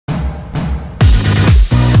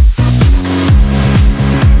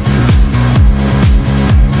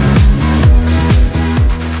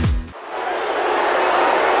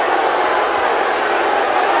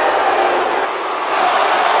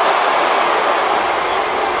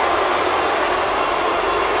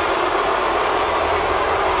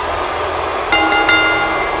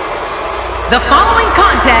The following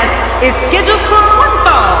contest is scheduled for one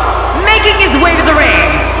fall, making his way to the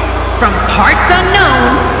ring. From parts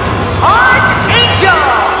unknown, Archangel!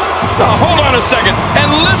 Now hold on a second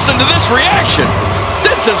and listen to this reaction.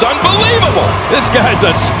 This is unbelievable. This guy's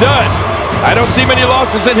a stud. I don't see many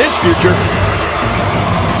losses in his future.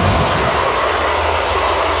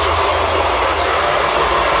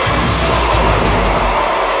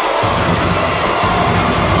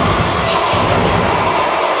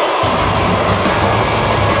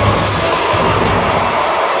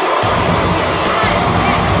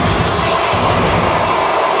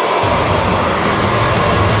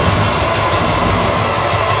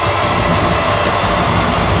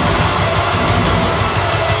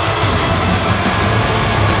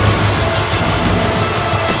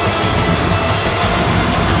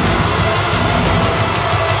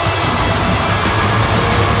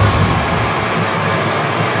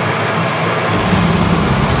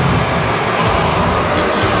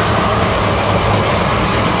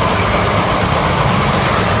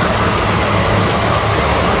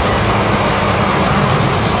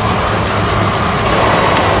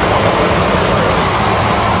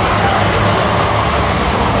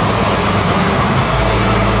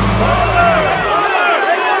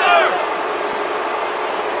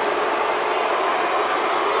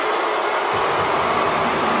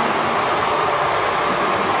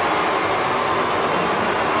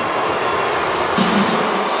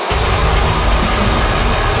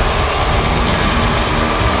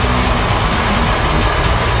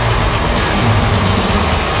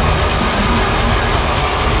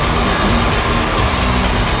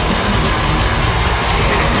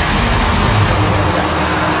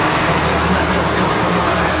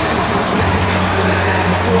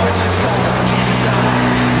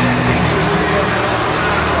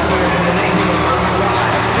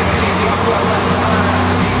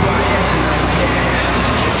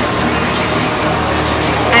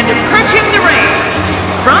 And approaching the ring,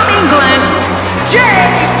 from England, Jay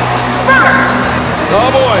Spurt! Oh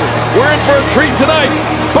boy, we're in for a treat tonight.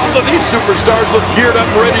 Both of these superstars look geared up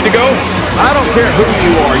and ready to go. I don't care who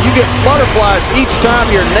you are. You get butterflies each time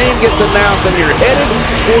your name gets announced and you're headed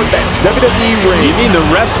toward that WWE ring. You mean the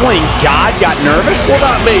wrestling god got nervous? Well,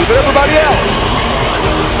 not me, but everybody else.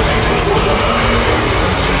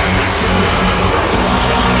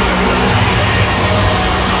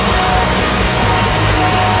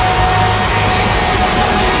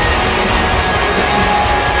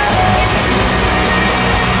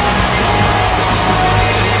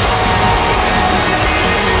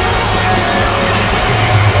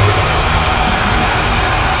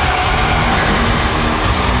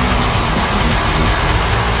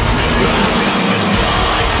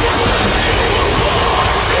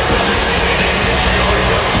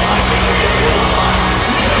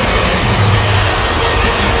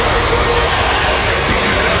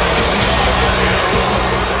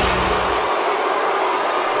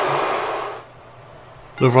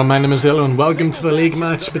 Hello everyone, my name is Illo and welcome to the league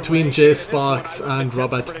match between Jay Sparks and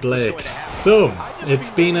Robert Blake. So,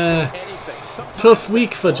 it's been a tough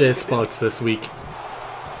week for Jay Sparks this week.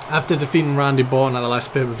 After defeating Randy Orton at the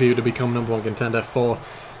last pay-per-view to become #1 contender for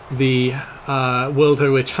the World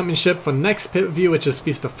Heavyweight Championship for next pay-per-view, which is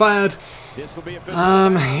Feast of Fired,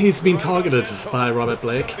 he's been targeted by Robert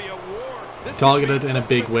Blake. Targeted in a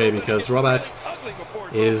big way because Robert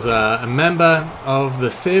is a member of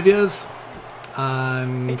the Saviors,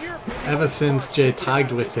 and ever since Jay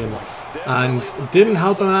tagged with him and didn't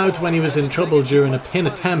help him out when he was in trouble during a pin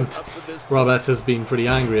attempt, Robert has been pretty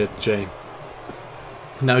angry at Jay.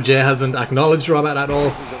 Now Jay hasn't acknowledged Robert at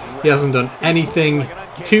all. He hasn't done anything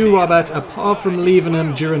to Robert apart from leaving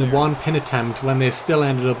him during one pin attempt when they still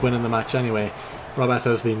ended up winning the match anyway. Robert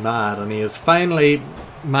has been mad and he has finally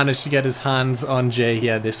managed to get his hands on Jay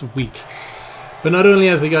here this week. But not only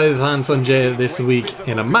has he got his hands on Jay this week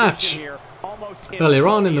in a match, earlier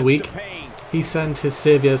on in the week, he sent his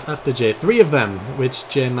saviors after Jay, 3 of them, which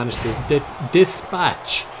Jay managed to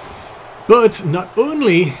dispatch. But not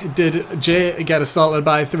only did Jay get assaulted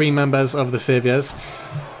by 3 members of the saviors,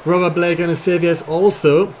 Robert Blake and his saviors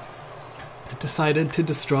also decided to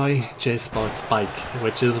destroy Jay Sparks' bike,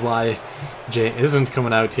 which is why Jay isn't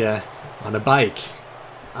coming out here on a bike.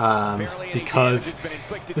 Because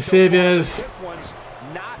the saviors,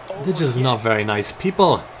 they're just not very nice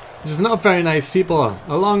people. Just not very nice people.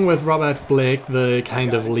 Along with Robert Blake, the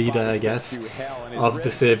kind of leader, I guess, of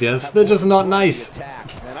the Saviors, they're just not nice.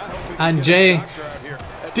 And Jay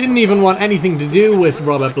didn't even want anything to do with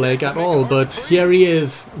Robert Blake at all, but here he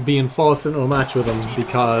is being forced into a match with him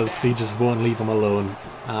because he just won't leave him alone.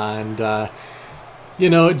 And you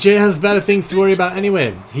know, Jay has better things to worry about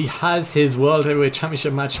anyway. He has his World Heavyweight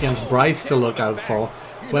Championship match against Bryce to look out for,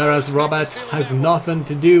 whereas Robert has nothing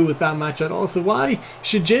to do with that match at all. So why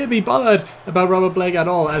should Jay be bothered about Robert Blake at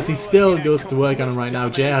all, as he still goes to work on him right now?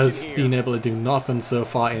 Jay has been able to do nothing so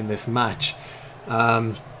far in this match.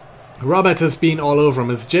 Robert has been all over him.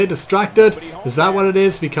 Is Jay distracted? Is that what it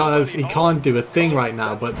is? Because he can't do a thing right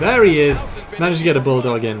now. But there he is. Managed to get a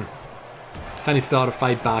bulldog in. Can he start a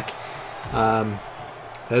fight back?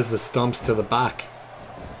 There's the stomps to the back.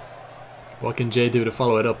 What can Jay do to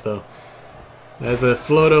follow it up though? There's a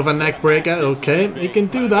float over neck breaker. Okay, he can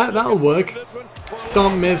do that. That'll work.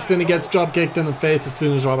 Stomp missed and he gets drop kicked in the face as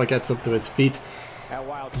soon as Robert gets up to his feet.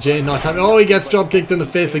 Jay not having... Oh, he gets drop kicked in the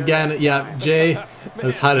face again. Yeah, Jay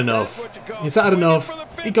has had enough. He's had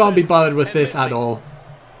enough. He can't be bothered with this at all.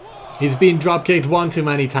 He's been drop kicked one too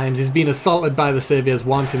many times. He's been assaulted by the Saviors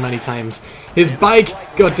one too many times. His bike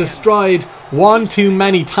got destroyed one too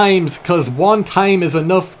many times, because one time is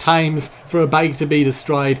enough times for a bike to be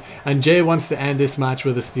destroyed. And Jay wants to end this match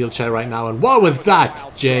with a steel chair right now. And what was that,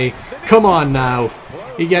 Jay? Come on now.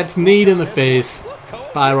 He gets kneed in the face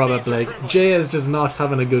by Robert Blake. Jay is just not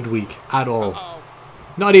having a good week at all.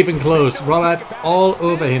 Not even close. Robert all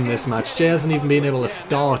over him this match. Jay hasn't even been able to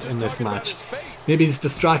start in this match. Maybe he's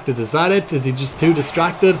distracted. Is that it? Is he just too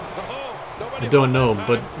distracted? I don't know.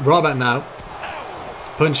 But Robert now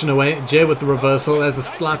punching away. Jay with the reversal. There's a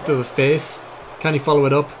slap to the face. Can he follow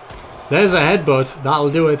it up? There's a headbutt. That'll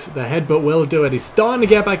do it. The headbutt will do it. He's starting to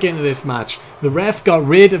get back into this match. The ref got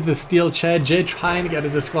rid of the steel chair. Jay trying to get a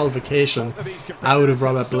disqualification out of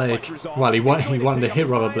Robert Blake. Well, he wanted to hit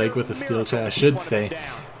Robert Blake with the steel chair, I should say.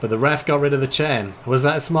 But the ref got rid of the chair. Was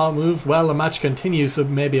that a smart move? Well, the match continues, so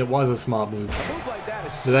maybe it was a smart move.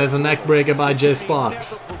 So there's a neck breaker by Jay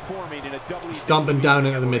Sparks. Stomping down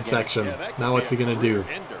into the midsection. Now what's he going to do?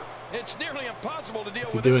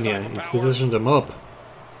 What's he doing here? He's positioned him up.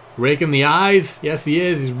 Raking the eyes. Yes, he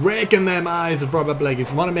is. He's raking them eyes of Robert Blake.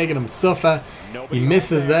 He's want to making him suffer. He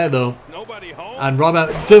misses there, though. And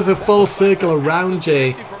Robert does a full circle around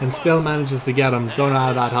Jay and still manages to get him. Don't know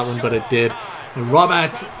how that happened, but it did. And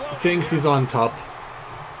Robert thinks he's on top.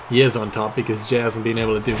 He is on top because Jay hasn't been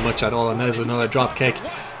able to do much at all. And there's another drop kick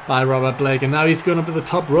by Robert Blake. And now he's going up to the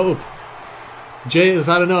top rope. Jay has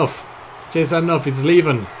had enough. Jay's had enough. He's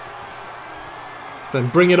leaving. Then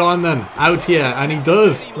bring it on then. Out here. And he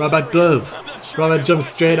does. Robert does. Robert jumps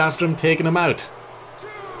straight after him, taking him out.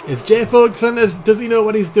 Is Jay focusing? Does he know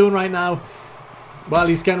what he's doing right now? Well,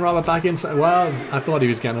 he's getting Robert back inside. Well, I thought he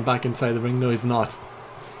was getting him back inside the ring. No, he's not.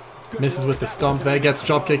 Misses with the stomp there. Gets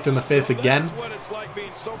drop kicked in the face again.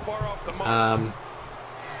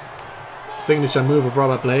 Signature move of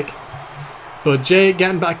Robert Blake. But Jay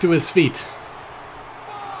getting back to his feet.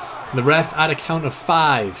 The ref at a count of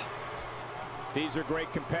 5. These are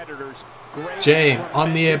great competitors. Jay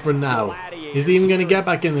on the apron now. Is he even going to get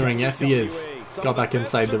back in the ring? Yes, he is. Got back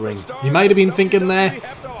inside the ring. He might have been thinking there,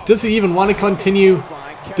 does he even want to continue?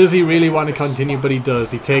 Does he really want to continue? But he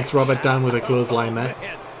does. He takes Robert down with a clothesline there.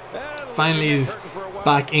 Finally, he's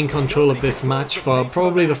back in control of this match for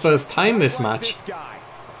probably the first time this match.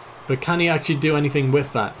 But can he actually do anything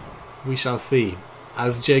with that? We shall see.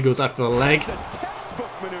 As Jay goes after the leg.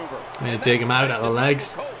 I'm going to take him out at the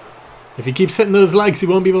legs. If he keeps hitting those legs, he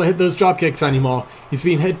won't be able to hit those drop kicks anymore. He's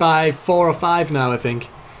been hit by 4 or 5 now, I think.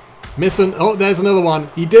 Missing. Oh, there's another one.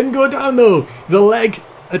 He didn't go down, though. The leg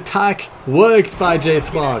attack worked by Jay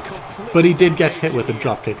Sparks. But he did get hit with a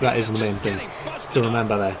drop kick. That is the main thing to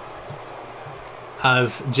remember there.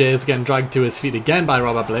 As Jay is getting dragged to his feet again by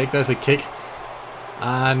Robert Blake. There's a kick.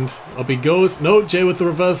 And up he goes. No, Jay with the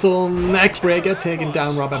reversal neck breaker, taking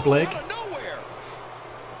down Robert Blake.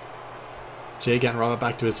 Jay getting Robert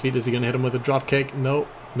back to his feet. Is he going to hit him with a drop kick? No.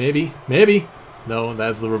 Maybe. Maybe. No,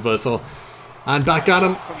 there's the reversal. And back at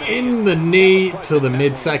him in the knee to the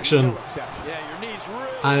midsection.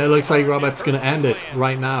 And it looks like Robert's going to end it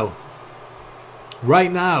right now.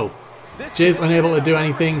 Right now. Jay's unable to do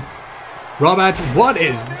anything. Robert, what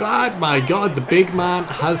is that? My God, the big man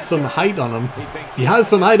has some height on him. He has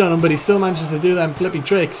some height on him, but he still manages to do them flippy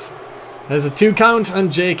tricks. There's a 2 count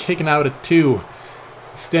and Jay kicking out at 2.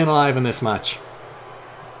 Staying alive in this match.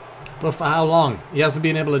 But for how long? He hasn't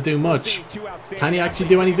been able to do much. Can he actually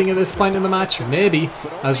do anything at this point in the match? Maybe.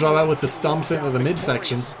 As Robert with the stomps into the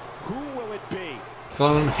midsection.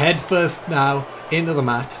 Solomon head first now into the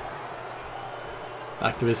mat.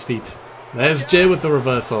 Back to his feet. There's Jay with the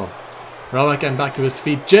reversal. Robert getting back to his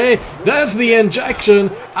feet. Jay, there's the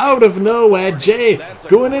injection out of nowhere. Jay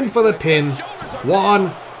going in for the pin.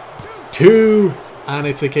 1, 2, And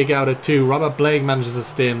it's a kick out at 2. Robert Blake manages to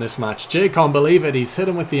stay in this match. Jay can't believe it. He's hit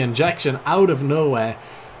him with the injection out of nowhere.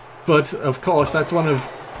 But, of course, that's one of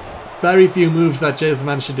very few moves that Jay's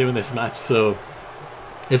managed to do in this match. So,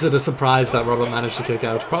 is it a surprise that Robert managed to kick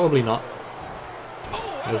out? Probably not.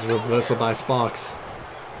 There's a reversal by Sparks.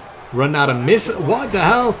 Run out and miss. What the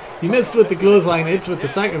hell? He missed with the clothesline. Hits with the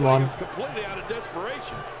second one.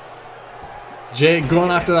 Jay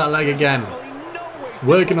going after that leg again.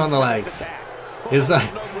 Working on the legs. Is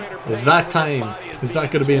that time? Is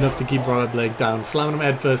that going to be enough to keep Robert Blake down? Slamming him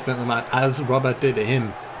head first into the mat as Robert did to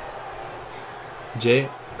him. Jay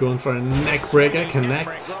going for a neck breaker.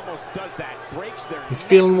 Connects. He's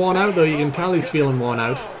feeling worn out though. You can tell he's feeling worn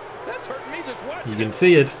out. You can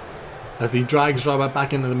see it as he drags Robert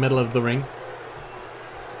back into the middle of the ring.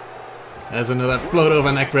 There's another float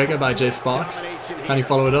over neck breaker by Jay Sparks. Can he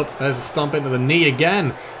follow it up? There's a stomp into the knee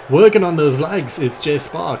again. Working on those legs is Jay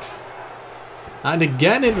Sparks. And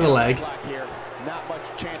again into the leg.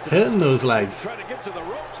 Hitting those legs.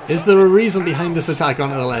 Is there a reason behind this attack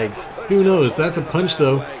onto the legs? Who knows? That's a punch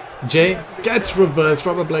though. Jay gets reversed.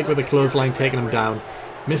 Robert Blake with a clothesline taking him down.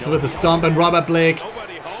 Misses with a stomp and Robert Blake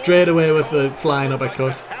straight away with the flying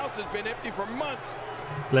uppercut.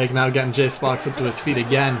 Blake now getting Jay Sparks up to his feet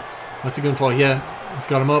again. What's he going for here? He's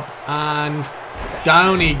got him up and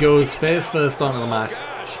down he goes face first onto the mat.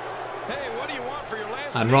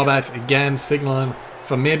 And Robert again signaling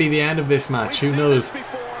for maybe the end of this match. Who knows?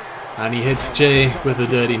 And he hits Jay with a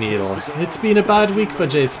dirty needle. It's been a bad week for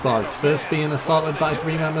Jay Sparks. First being assaulted by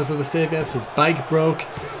 3 members of the Saviors. His bike broke.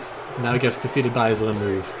 Now he gets defeated by his own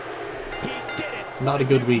move. Not a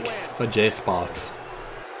good week for Jay Sparks.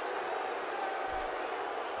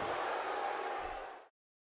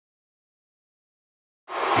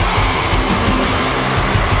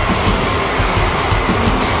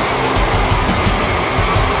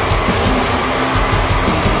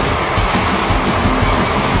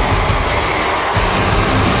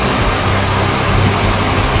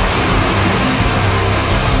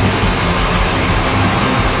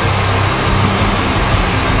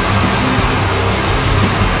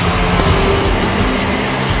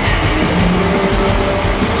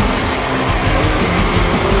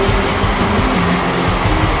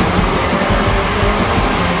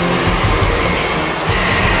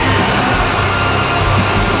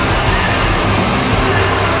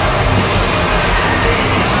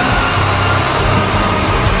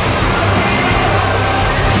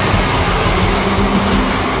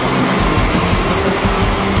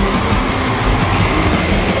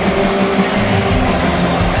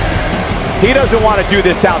 He doesn't want to do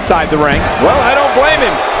this outside the ring. Well, I don't blame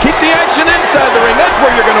him. Keep the action inside the ring. That's where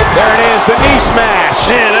you're going to... There it is, the knee smash.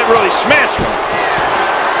 Man, that really smashed him.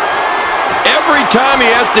 Every time he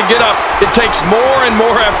has to get up, it takes more and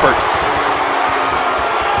more effort.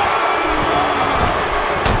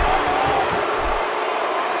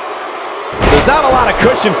 There's not a lot of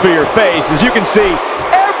cushion for your face. As you can see,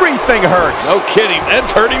 everything hurts. No kidding.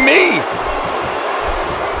 That's hurting me.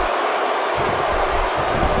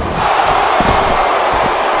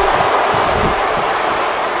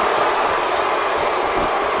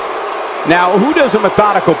 Now, who does a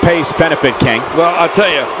methodical pace benefit, King? Well, I'll tell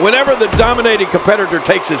you, whenever the dominating competitor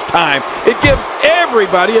takes his time, it gives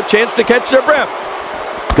everybody a chance to catch their breath.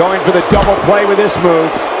 Going for the double play with this move.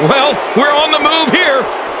 Well, we're on the move here.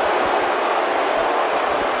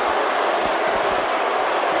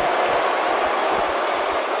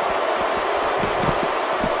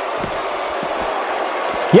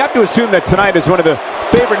 You have to assume that tonight is one of the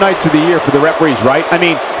favorite nights of the year for the referees, right? I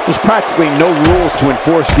mean, there's practically no rules to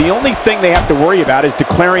enforce. The only thing they have to worry about is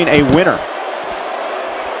declaring a winner.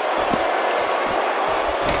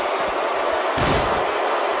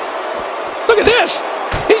 Look at this.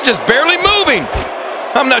 He's just barely moving.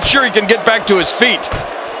 I'm not sure he can get back to his feet.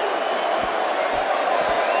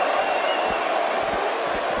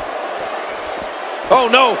 Oh,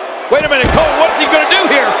 no. Wait a minute, Cole. What's he going to do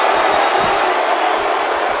here?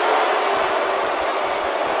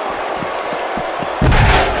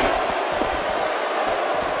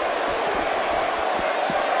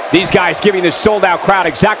 These guys giving this sold-out crowd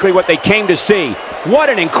exactly what they came to see. What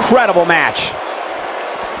an incredible match.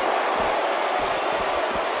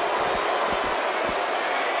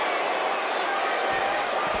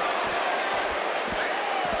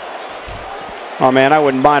 Oh, man, I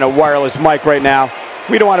wouldn't mind a wireless mic right now.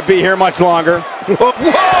 We don't want to be here much longer. Whoa!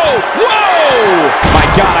 Whoa! My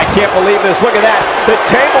God, I can't believe this. Look at that. The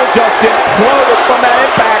table just imploded from that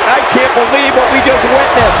impact. I can't believe what we just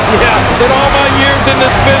witnessed. Yeah, in all my years in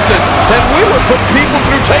this business, and we were putting people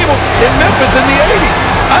through tables in Memphis in the 80s.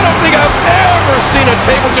 I don't think I've ever seen a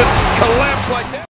table just collapse.